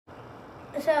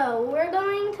So we're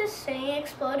going to sing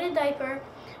Exploded Diaper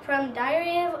from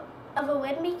Diary of a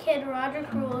Wimpy Kid,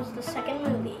 Rodrick Rules, the second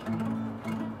movie.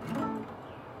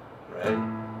 Ready?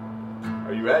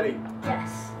 Are you ready?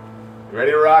 Yes. You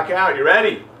ready to rock out? You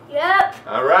ready? Yep.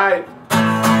 All right.